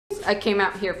I came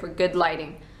out here for good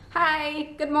lighting.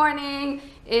 Hi, good morning.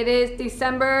 It is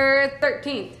December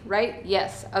 13th, right?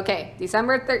 Yes, okay,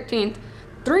 December 13th.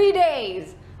 3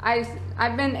 days.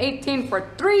 I've been 18 for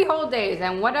 3 whole days,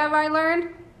 and what have I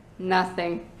learned?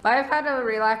 Nothing. But I've had a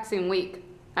relaxing week.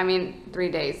 I mean, 3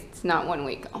 days, it's not 1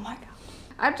 week. Oh my God.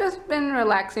 I've just been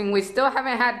relaxing. We still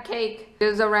haven't had cake. It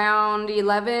was around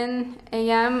 11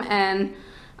 a.m. and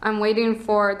I'm waiting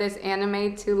for this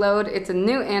anime to load. It's a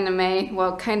new anime,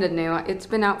 well, kind of new. It's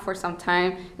been out for some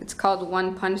time. It's called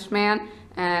One Punch Man,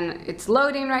 and it's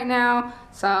loading right now.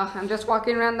 So I'm just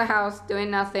walking around the house doing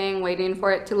nothing, waiting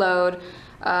for it to load.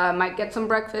 Might get some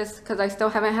breakfast because I still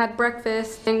haven't had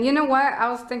breakfast. And you know what? I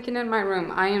was thinking in my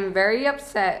room, I am very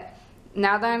upset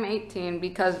now that I'm 18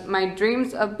 because my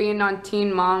dreams of being on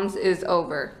Teen Moms is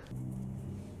over.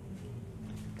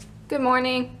 Good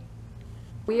morning.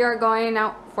 We are going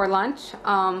out for lunch.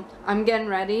 I'm getting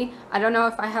ready. I don't know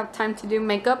if I have time to do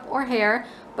makeup or hair,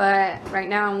 but right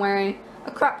now I'm wearing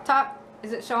a crop top.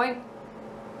 Is it showing?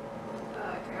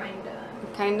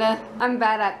 Kinda. I'm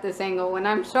bad at this angle. When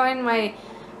I'm showing my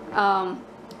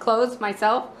clothes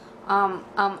myself,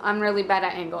 I'm really bad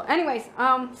at angle. Anyways,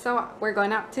 so we're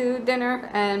going out to dinner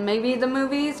and maybe the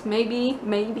movies, maybe.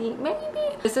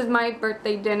 This is my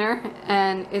birthday dinner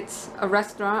and it's a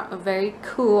restaurant, a very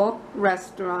cool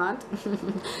restaurant.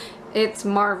 It's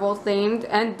Marvel themed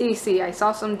and DC. I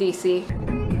saw some DC.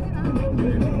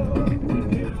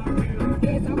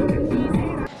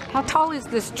 How tall is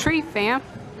this tree, fam?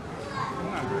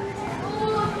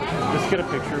 Let's get a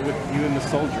picture with you and the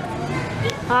soldier.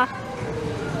 Huh?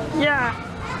 Yeah.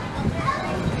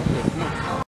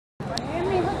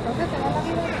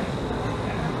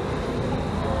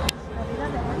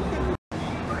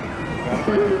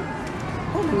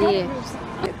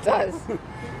 Yeah, it does.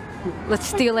 Let's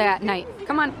steal it at night.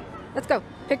 Come on, let's go.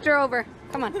 Picture over.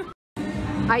 Come on.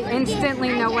 I instantly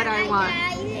know what I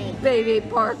want. Baby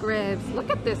pork ribs. Look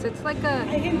at this. It's like a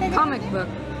comic book.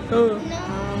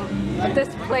 But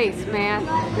this place, man.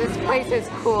 This place is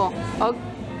cool.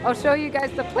 I'll show you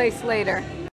guys the place later.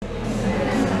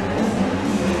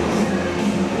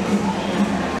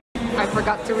 I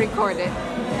forgot to record it.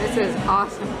 This is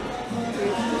awesome.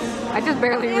 I just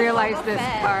barely realized this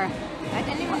car. I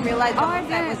didn't even realize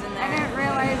that was in there. I didn't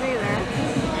realize either.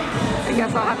 I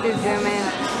guess I'll have to zoom in.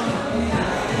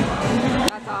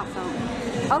 That's awesome.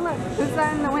 Oh look, who's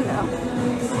that in the window?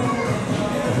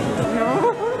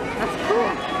 No? That's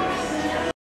cool.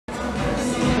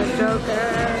 The Joker.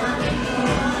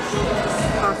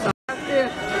 Awesome.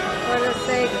 For the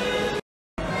sake.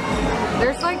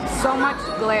 There's like so much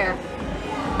glare.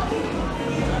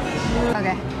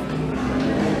 Okay.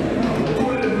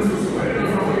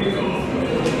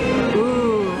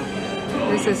 Ooh,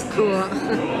 this is cool.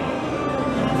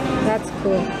 That's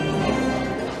cool.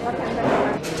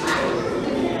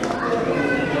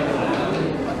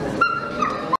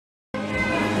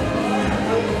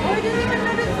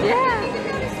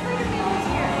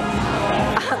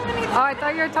 Oh, I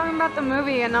thought you were talking about the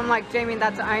movie, and I'm like, Jamie,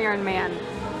 that's Iron Man.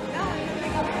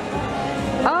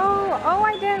 Oh,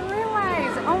 I didn't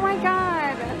realize. Oh my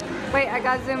God. Wait, I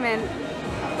gotta zoom in.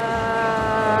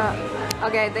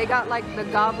 Okay, they got like the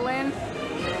Goblin,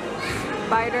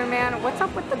 Spider-Man. What's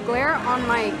up with the glare on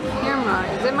my camera?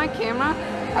 Is it my camera?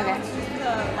 Okay.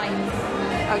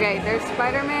 Okay, there's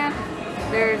Spider-Man.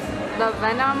 There's the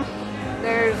Venom.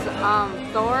 There's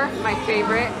Thor, my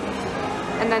favorite.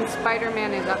 And then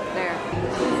Spider-Man is up there.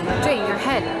 Jay, your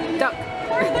head. Duck.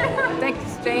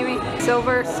 Thanks, Jamie.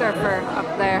 Silver Surfer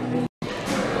up there.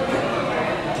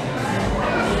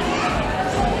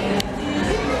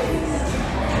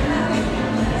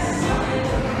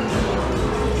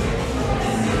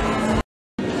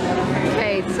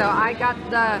 Okay, so I got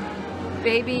the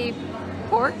baby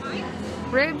pork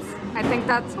ribs. I think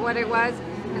that's what it was.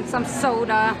 And some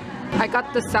soda. I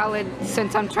got the salad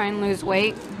since I'm trying to lose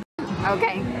weight.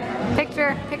 Okay,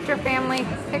 picture family,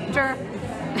 picture.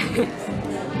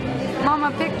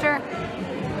 Mama, picture.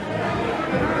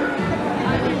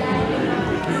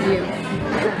 You.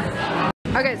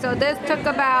 Okay, so this took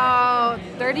about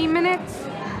 30 minutes.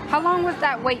 How long was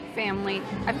that wait, family?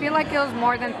 I feel like it was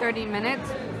more than 30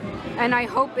 minutes, and I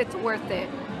hope it's worth it.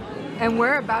 And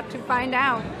we're about to find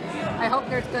out. I hope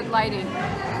there's good lighting.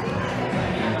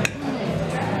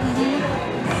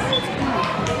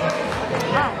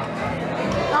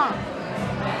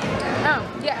 Oh,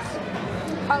 yes.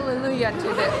 Hallelujah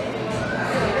to this.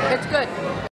 It's good.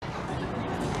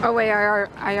 Oh wait,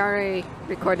 I already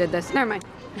recorded this. Never mind.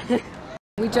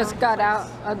 We just got out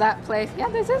of that place. Yeah,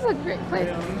 this is a great place.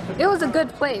 It was a good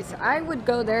place. I would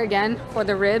go there again for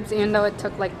the ribs, even though it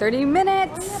took like 30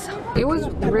 minutes. It was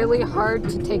really hard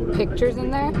to take pictures in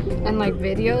there and like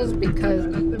videos because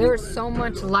there was so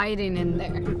much lighting in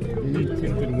there. You need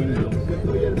tinted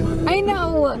windows. I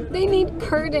know! They need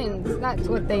curtains. That's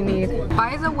what they need.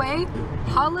 By the way,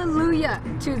 hallelujah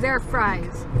to their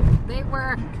fries. They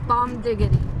were bomb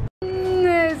diggity.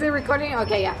 Is it recording?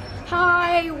 Okay, yeah.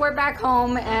 Hi, we're back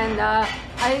home and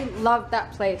I love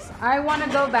that place. I want to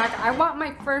go back. I want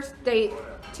my first date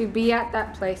to be at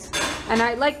that place. And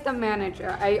I like the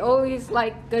manager. I always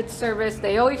like good service.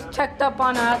 They always checked up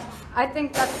on us. I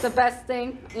think that's the best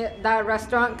thing that a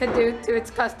restaurant could do to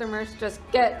its customers. Just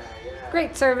get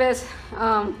great service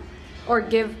or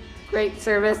give great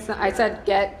service. I said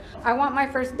get. I want my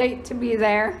first date to be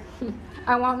there.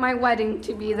 I want my wedding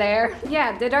to be there.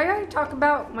 Yeah, did I already talk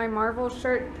about my Marvel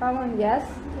shirt problem? Yes?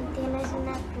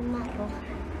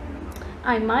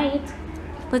 I might.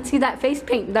 Let's see that face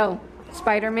paint though.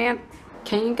 Spider-Man.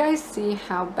 Can you guys see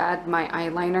how bad my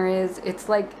eyeliner is? It's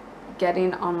like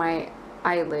getting on my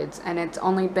eyelids and it's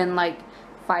only been like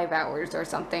 5 hours or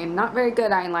something. Not very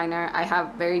good eyeliner. I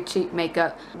have very cheap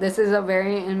makeup. This is a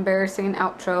very embarrassing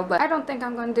outro, but I don't think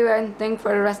I'm going to do anything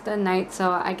for the rest of the night, so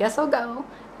I guess I'll go.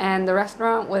 And the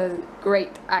restaurant was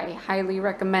great. I highly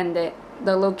recommend it.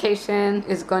 The location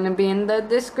is going to be in the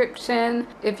description.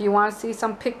 If you want to see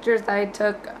some pictures that I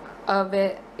took of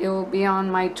it, it will be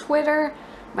on my Twitter,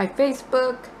 my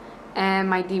Facebook, and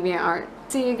my DeviantArt.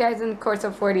 See you guys in the course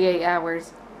of 48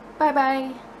 hours. Bye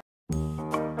bye.